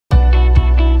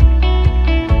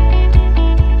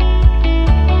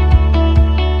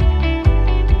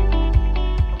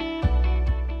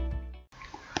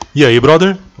E aí,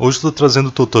 brother? Hoje estou trazendo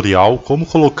o tutorial como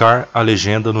colocar a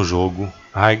legenda no jogo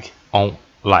High on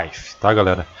Life, tá,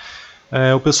 galera?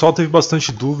 O pessoal teve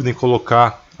bastante dúvida em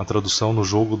colocar a tradução no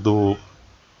jogo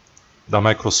da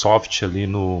Microsoft ali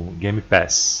no Game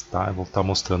Pass, tá? Eu vou estar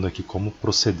mostrando aqui como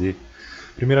proceder.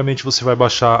 Primeiramente, você vai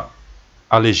baixar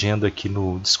a legenda aqui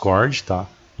no Discord, tá?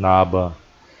 Na aba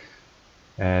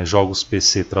Jogos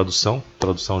PC Tradução,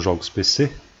 Tradução Jogos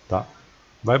PC, tá?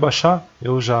 Vai baixar,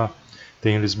 eu já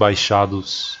tenho eles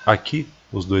baixados aqui,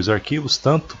 os dois arquivos,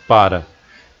 tanto para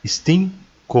Steam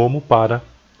como para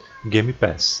Game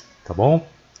Pass, tá bom?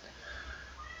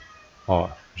 Ó,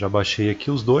 já baixei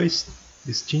aqui os dois,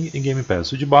 Steam e Game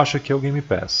Pass. O de baixo aqui é o Game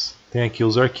Pass. Tem aqui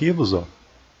os arquivos, ó,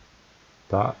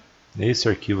 tá? Esse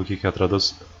arquivo aqui que é a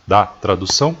da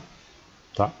tradução,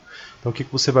 tá? Então o que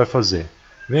você vai fazer?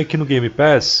 Vem aqui no Game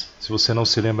Pass, se você não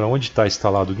se lembra onde está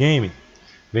instalado o game,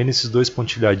 vem nesses dois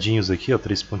pontilhadinhos aqui, ó,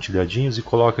 3 pontilhadinhos, e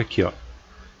coloca aqui, ó,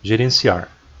 gerenciar,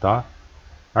 tá?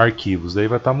 Arquivos, daí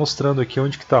vai estar mostrando aqui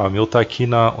onde que tá. O meu tá aqui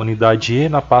na unidade E,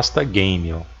 na pasta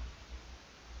game, ó.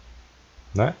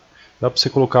 Né? Dá para você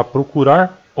colocar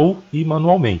procurar ou ir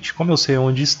manualmente. Como eu sei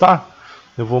onde está,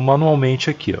 eu vou manualmente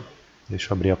aqui, ó. Deixa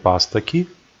eu abrir a pasta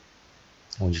aqui,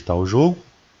 onde está o jogo.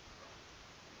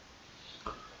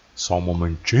 Só um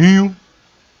momentinho.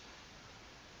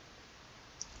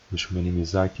 Deixa eu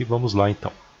minimizar aqui, vamos lá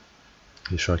então.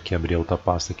 Deixa eu aqui abrir a outra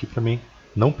pasta aqui para mim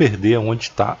não perder onde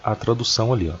está a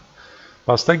tradução ali, ó.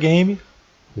 Pasta game,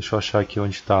 deixa eu achar aqui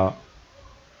onde está,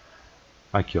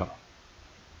 aqui, ó,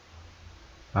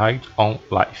 High on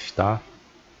Life, tá?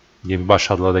 Game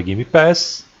baixado lá da Game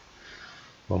Pass.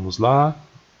 Vamos lá,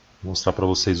 vou mostrar para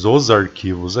vocês os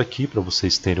arquivos aqui para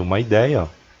vocês terem uma ideia, ó.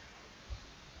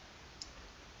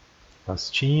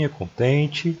 Pastinha,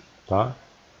 contente, tá?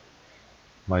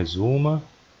 Mais uma,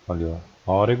 ali,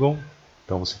 ó, Oregon.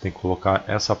 Então você tem que colocar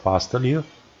essa pasta ali, ó.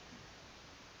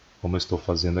 Como eu estou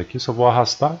fazendo aqui, só vou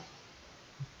arrastar,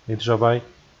 ele já vai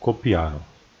copiar, ó.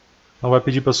 Não vai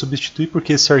pedir para substituir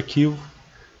porque esse arquivo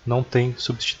não tem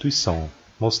substituição.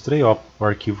 Mostrei, ó, o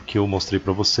arquivo que eu mostrei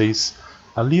para vocês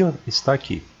ali, ó, está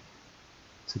aqui,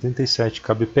 77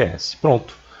 kbps.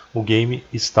 Pronto, o game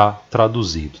está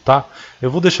traduzido, tá? Eu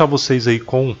vou deixar vocês aí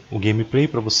com o gameplay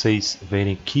para vocês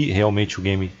verem que realmente o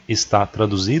game está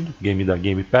traduzido, game da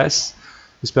Game Pass.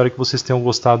 Espero que vocês tenham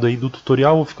gostado aí do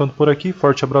tutorial. Vou ficando por aqui.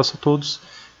 Forte abraço a todos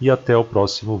e até o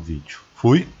próximo vídeo.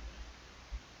 Fui!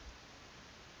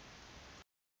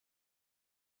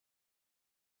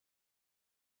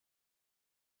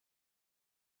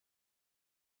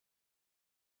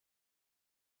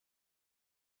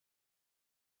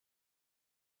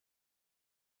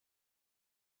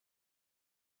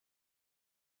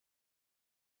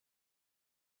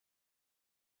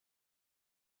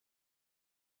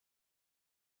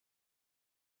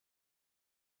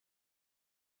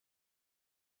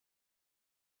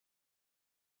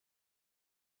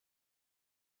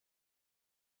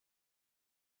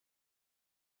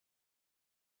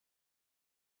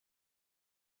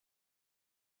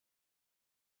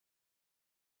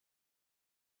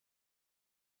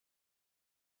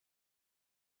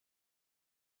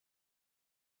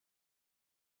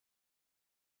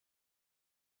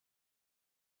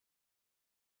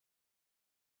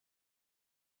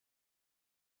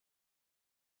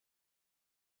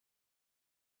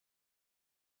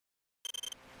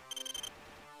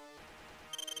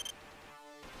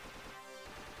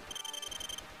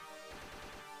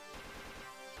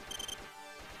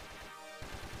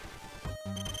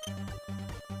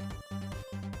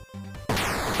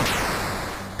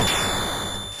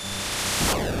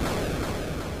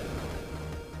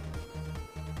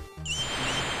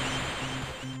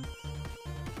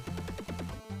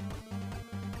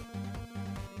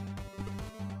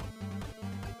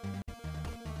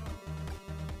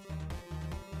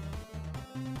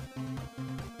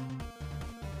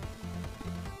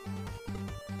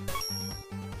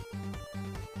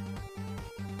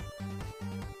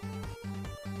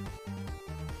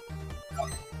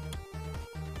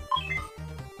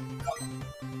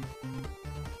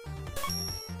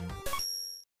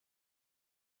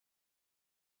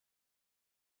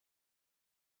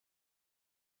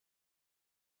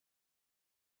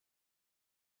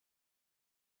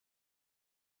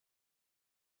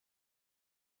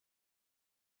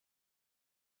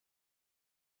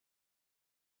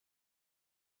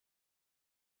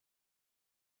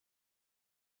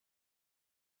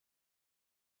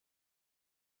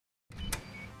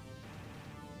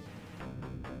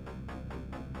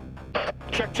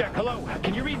 Check, check. Hello.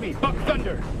 Can you read me? Buck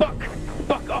Thunder. Buck.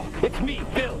 Buck. Oh, it's me,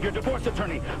 Phil, your divorce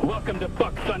attorney. Welcome to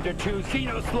Buck Thunder 2, See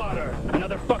No Slaughter.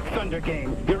 Another Buck Thunder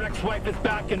game. Your ex-wife is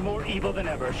back and more evil than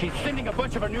ever. She's sending a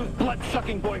bunch of her new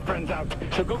blood-sucking boyfriends out.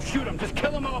 So go shoot them. Just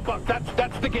kill them all, Buck.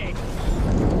 That's the game.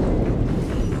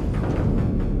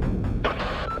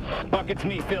 Buck, it's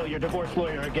me, Phil, your divorce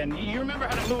lawyer again. You remember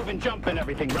how to move and jump and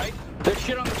everything, right? There's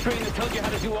shit on the screen that tells you how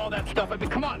to do all that stuff. I mean,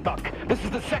 come on, Buck. This is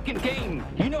the second game.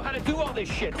 You know how to do all this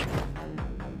shit.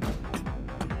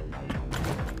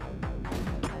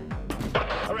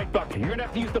 All right, Buck, you're gonna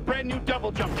have to use the brand new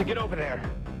double jump to get over there.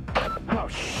 Oh,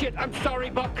 shit, I'm sorry,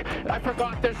 Buck. I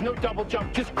forgot there's no double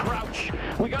jump, just crouch.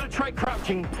 We gotta try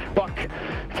crouching, Buck.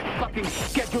 Fucking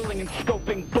scheduling and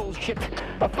scoping bullshit.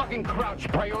 A fucking crouch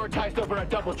prioritized over a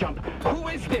double jump. Who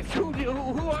is this? Who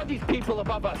are these people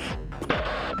above us?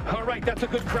 All right, that's a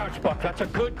good crouch, Buck. That's a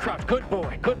good crouch. Good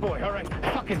boy, good boy. All right,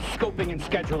 fucking scoping and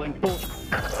scheduling bullshit.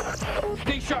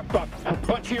 Stay sharp, Buck. A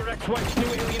bunch of your ex-wife's new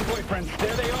alien boyfriends.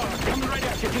 There they are, coming right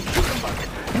at you. Just shoot them,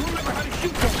 Buck. You remember how to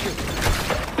shoot, don't you?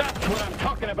 That's what I'm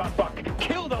talking about, Buck.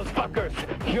 Kill those fuckers.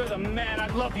 You're the man. I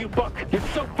love you, Buck. You're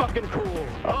so fucking cool.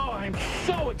 Oh, I'm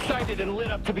so excited and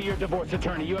lit up to be your divorce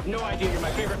attorney. You have no idea. You're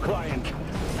my favorite client.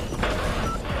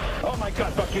 Oh my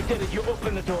God, Buck, you did it. You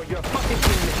opened the door. You're a fucking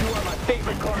genius. You are my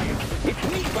favorite client. It's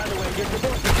me, by the way, your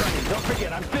divorce attorney. Don't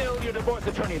forget, I'm Phil, your divorce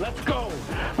attorney. Let's go.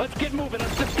 Let's get moving.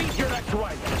 Let's defeat your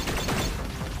ex-wife.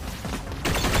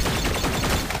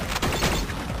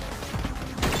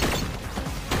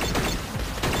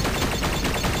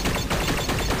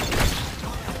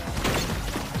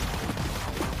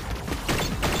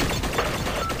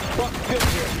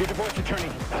 Your divorce attorney.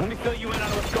 Let me fill you in on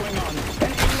what's going on.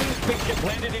 An alien spaceship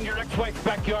landed in your ex-wife's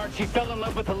backyard. She fell in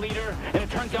love with the leader, and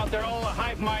it turns out they're all a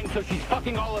hive mind, so she's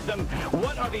fucking all of them.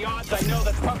 What are the odds? I know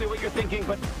that's probably what you're thinking,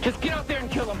 but just get out there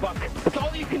and kill them, Buck. That's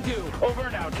all you can do. Over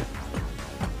and out.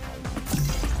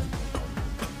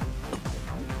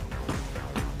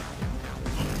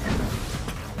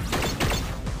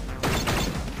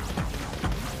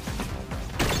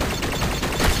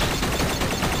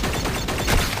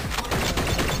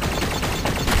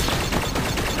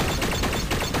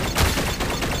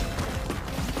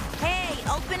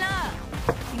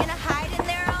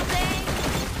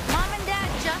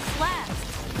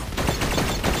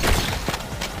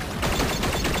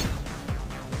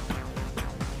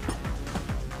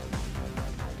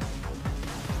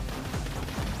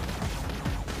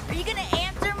 Are you gonna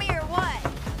answer me or what?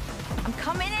 I'm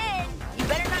coming in. You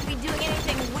better not be doing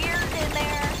anything weird in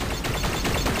there.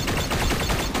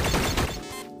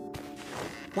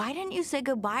 Why didn't you say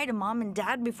goodbye to Mom and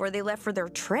Dad before they left for their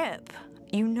trip?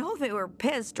 You know they were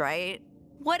pissed, right?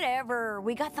 Whatever.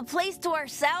 We got the place to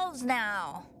ourselves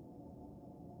now.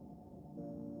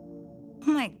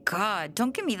 Oh my God,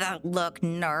 don't give me that look,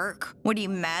 narc. What, are you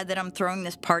mad that I'm throwing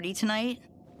this party tonight?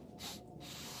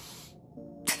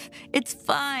 It's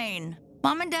fine.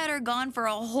 Mom and Dad are gone for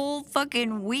a whole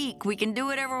fucking week. We can do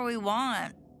whatever we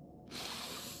want.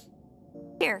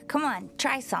 Here, come on,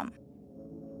 try some.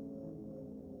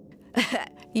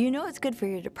 You know it's good for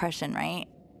your depression, right?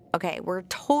 Okay, we're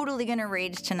totally gonna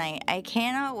rage tonight. I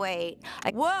cannot wait.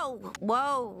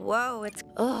 Whoa, it's...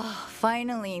 Ugh,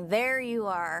 finally, there you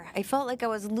are. I felt like I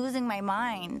was losing my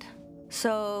mind.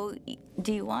 So,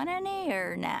 do you want any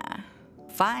or nah?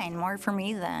 Fine, more for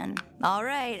me then. All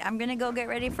right, I'm gonna go get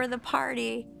ready for the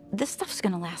party. This stuff's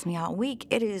gonna last me all week.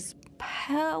 It is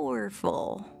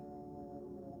powerful.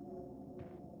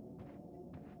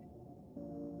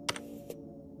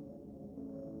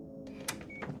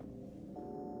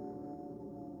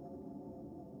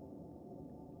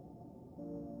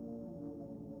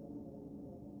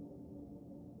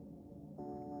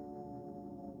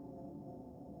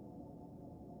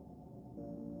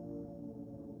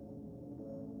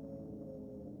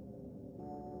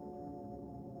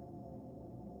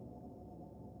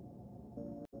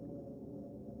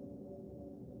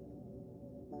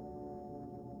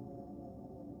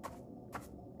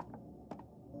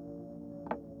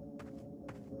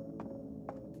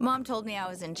 Mom told me I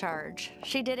was in charge.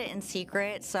 She did it in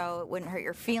secret so it wouldn't hurt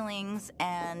your feelings,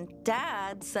 and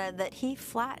Dad said that he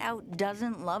flat out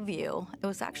doesn't love you. It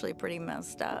was actually pretty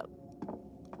messed up.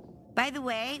 By the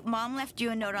way, Mom left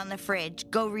you a note on the fridge.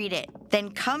 Go read it.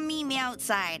 Then come meet me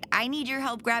outside. I need your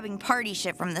help grabbing party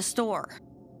shit from the store.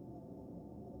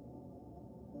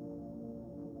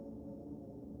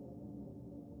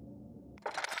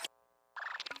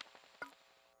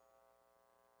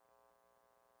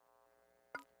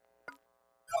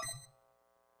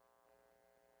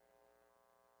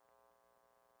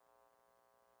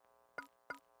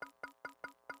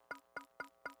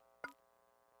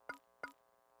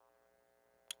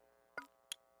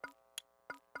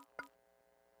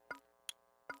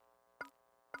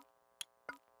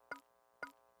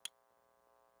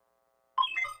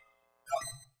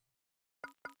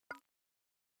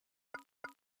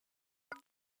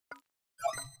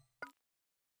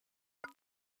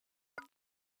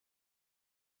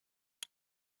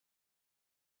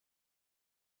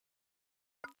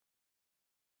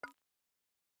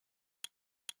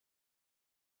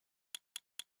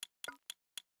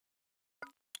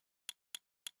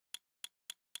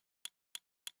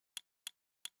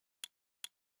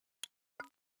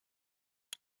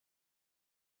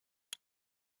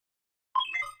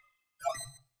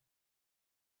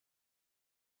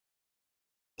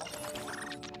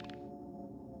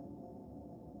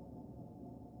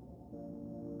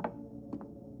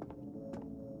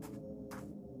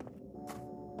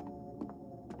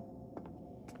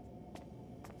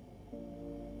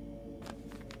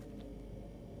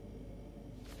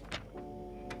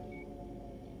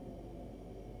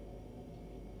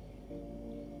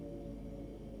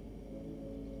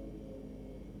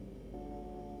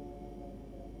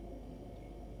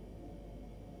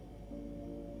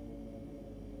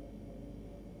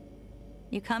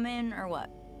 You come in or what?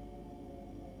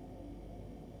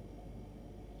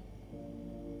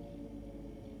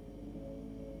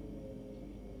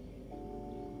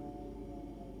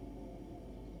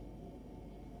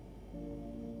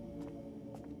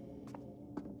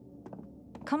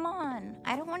 Come on,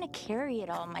 I don't want to carry it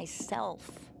all myself.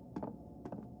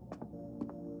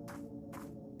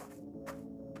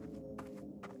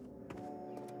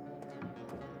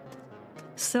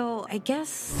 So, I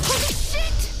guess... Holy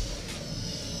shit!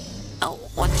 Oh,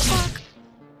 what the fuck?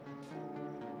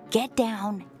 Get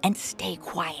down and stay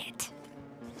quiet.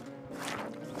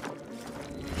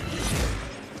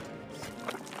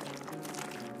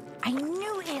 I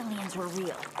knew aliens were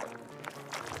real.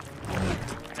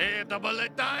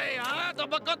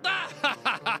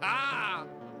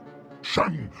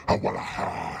 Shan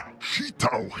hawalaha,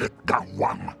 shitao het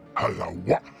gawam,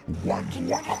 halawa, wan. Can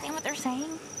you understand what they're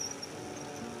saying?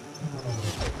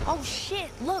 Oh shit,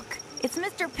 look, it's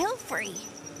Mr. Pilfrey.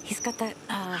 He's got that,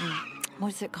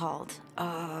 what's it called?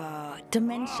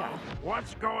 Dementia.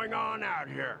 What's going on out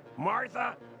here?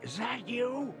 Martha, is that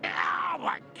you? Oh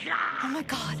my god! Oh my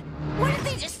god, what did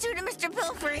they just do to Mr.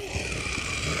 Pilfrey?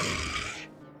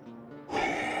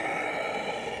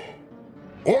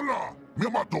 Hola,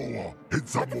 miamatoa, What the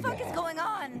fuck is hitzamoa. going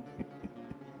on?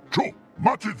 Cho,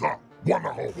 machiza,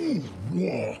 wanaho.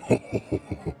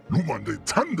 Lumande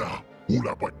tanda,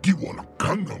 ula bagiwa la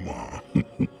kangama.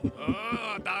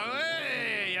 Oh,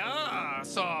 dale, yeah.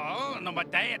 So, no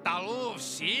matei talu,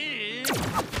 si.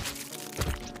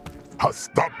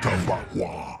 Hastata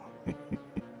bahwa.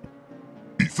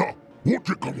 Isa,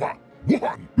 wotekawa,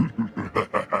 wuhan.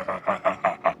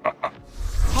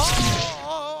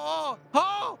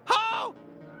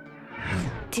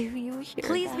 Do you hear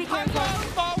Please be I'm careful. going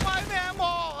for my memo.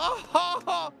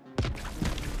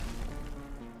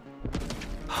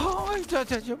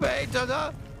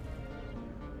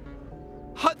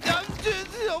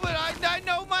 I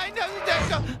know my name.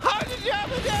 How did you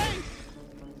have a day?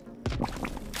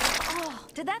 Oh,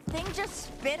 did that thing just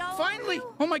spit all Finally! over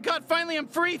you? Oh my god, finally I'm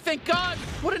free, thank god!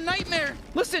 What a nightmare!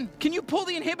 Listen, can you pull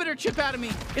the inhibitor chip out of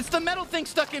me? It's the metal thing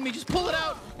stuck in me, just pull it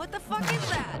out! What the fuck is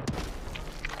that?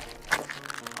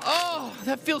 Oh,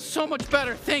 that feels so much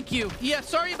better, thank you. Yeah,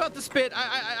 sorry about the spit.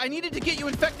 I needed to get you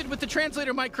infected with the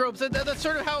translator microbes. That's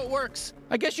sort of how it works.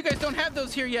 I guess you guys don't have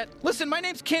those here yet. Listen, my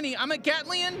name's Kenny. I'm a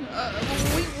Gatlian.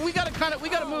 We gotta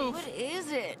move. What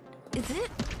is it? Is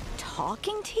it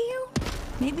talking to you?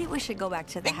 Maybe we should go back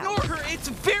to the house. Ignore her. It's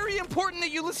very important that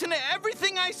you listen to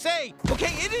everything I say.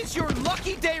 Okay, it is your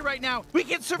lucky day right now. We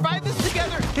can survive this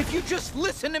together if you just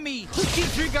listen to me. Those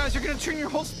G3 guys are gonna turn your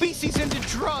whole species into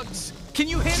drugs. Can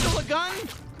you handle a gun?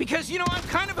 Because, you know, I'm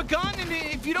kind of a gun, and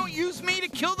if you don't use me to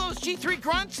kill those G3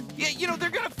 grunts, you know, they're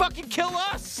gonna fucking kill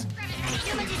us.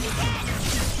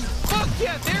 Fuck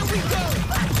yeah, there we go.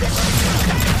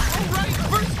 All right,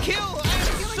 first kill. I am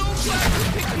so glad you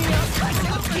picked me up.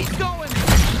 Let's keep going.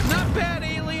 Not bad,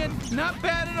 alien. Not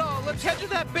bad at all. Let's head to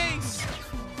that base.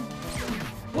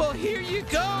 Well, here you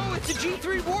go. It's a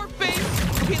G3 warp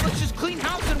base. Okay, let's just clean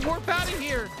house and warp out of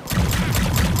here.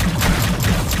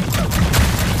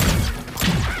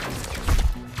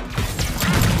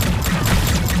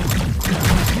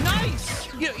 Nice!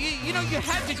 You know, you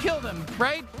had to kill them,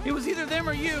 right? It was either them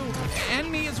or you, and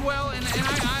me as well, and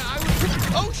I was...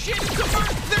 Oh shit, it's a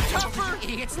bird! They're tougher!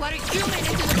 Idiots let a human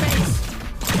into the base!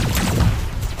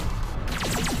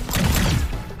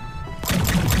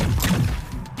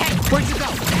 Hey, where'd you go?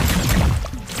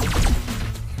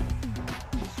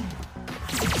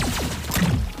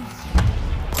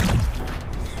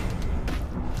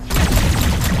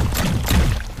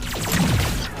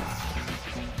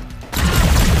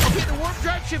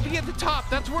 Should be at the top.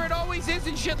 That's where it always is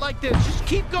and shit like this. Just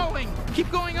keep going.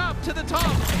 Keep going up to the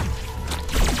top.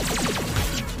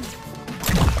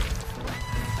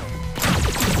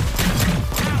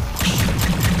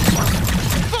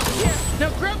 Fuck yeah! Now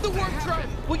grab the warp drive.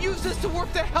 We'll use this to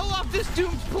warp the hell off this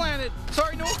doomed planet.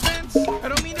 Sorry, no offense. I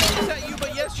don't mean to upset you,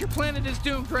 but yes, your planet is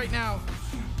doomed right now.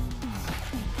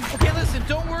 Okay, listen,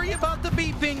 don't worry about the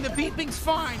beeping. The beeping's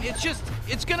fine.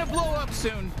 It's gonna blow up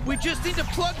soon. We just need to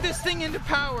plug this thing into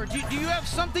power. Do you have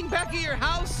something back at your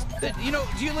house? That, you know,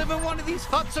 do you live in one of these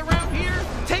huts around here?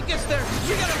 Take us there.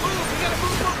 We gotta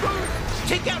move.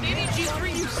 Take out any G3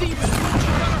 you see, but you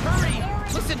gotta hurry.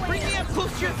 Listen, bring me up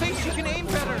close to your face. You can aim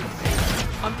better.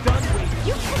 I'm done waiting.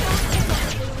 You cannot.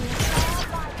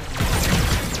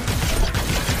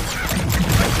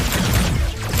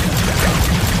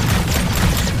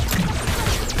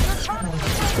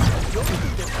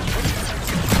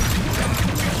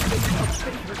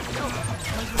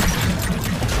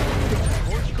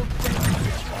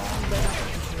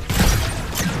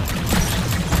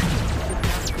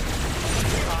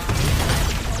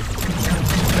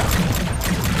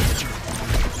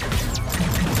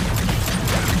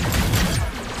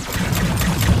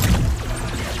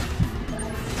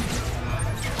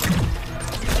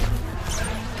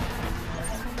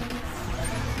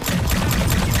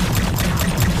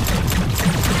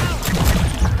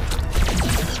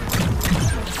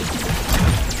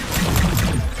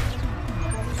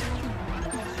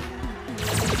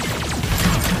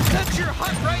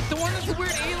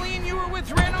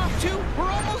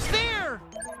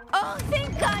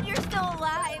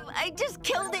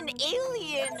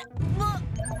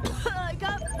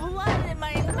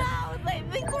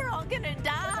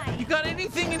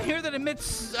 here that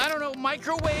emits, I don't know,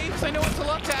 microwaves? I know it's a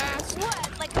lot to ask.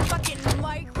 What? Like a fucking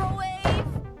microwave?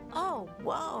 Oh,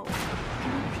 whoa.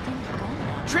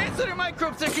 Translator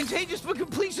microbes, they're contagious, but can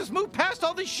please just move past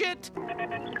all this shit?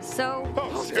 So,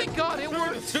 Oh, thank God, it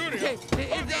worked. Okay,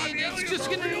 it's just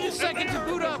gonna need a second to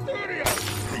boot up.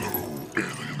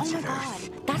 oh my God,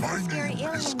 that's the scary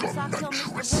alien we saw kill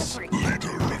Mr. Bluray.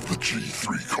 Leader of the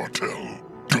G3 cartel.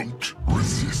 Don't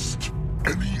resist.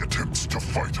 Any attempts to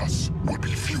fight us will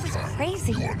be futile.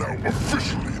 Crazy. You are now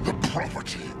officially the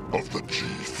property of the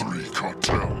G3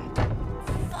 cartel.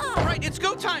 All right, it's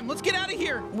go time. Let's get out of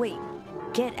here. Wait,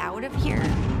 get out of here?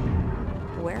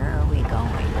 Where are we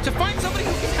going? To find somebody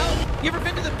who can help. You ever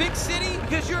been to the big city?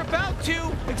 Because you're about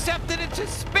to, except that it's a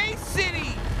space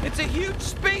city. It's a huge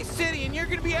space city, and you're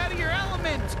gonna be out of your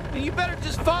element. And you better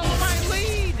just follow my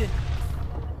lead.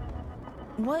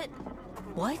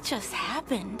 What just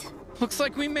happened? Looks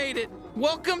like we made it.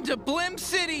 Welcome to Blim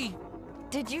City.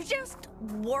 Did you just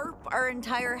warp our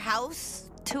entire house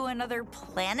to another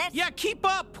planet? Yeah, keep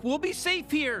up. We'll be safe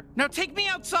here. Now take me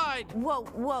outside.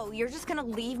 Whoa, you're just gonna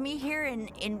leave me here in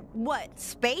what,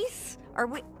 space? Are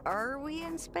we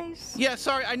in space? Yeah,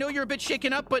 sorry, I know you're a bit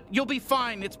shaken up, but you'll be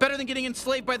fine. It's better than getting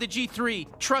enslaved by the G3.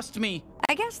 Trust me.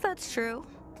 I guess that's true.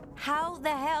 How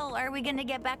the hell are we gonna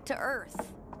get back to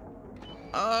Earth?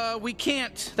 We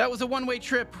can't. That was a one-way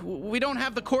trip. We don't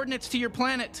have the coordinates to your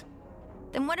planet.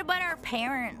 Then what about our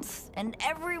parents and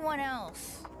everyone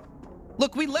else?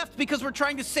 Look, we left because we're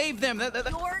trying to save them.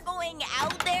 You're going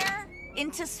out there?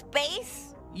 Into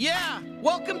space? Yeah!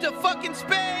 Welcome to fucking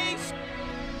space!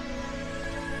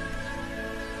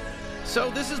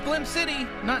 So this is Blim City.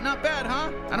 Not bad,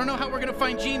 huh? I don't know how we're gonna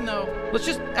find Gene though. Let's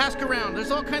just ask around.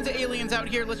 There's all kinds of aliens out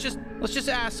here. Let's just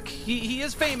ask. He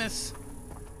is famous.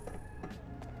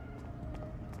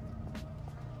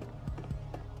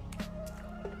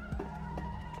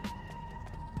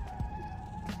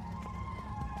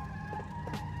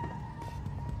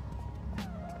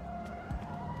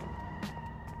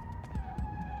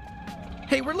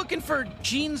 Hey, we're looking for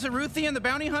Gene Zaruthian, the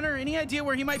bounty hunter. Any idea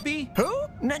where he might be? Who?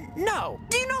 No.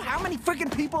 Do you know how many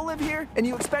freaking people live here? And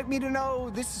you expect me to know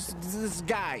this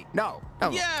guy? No.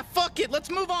 Yeah, fuck it. Let's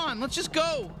move on. Let's just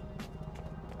go.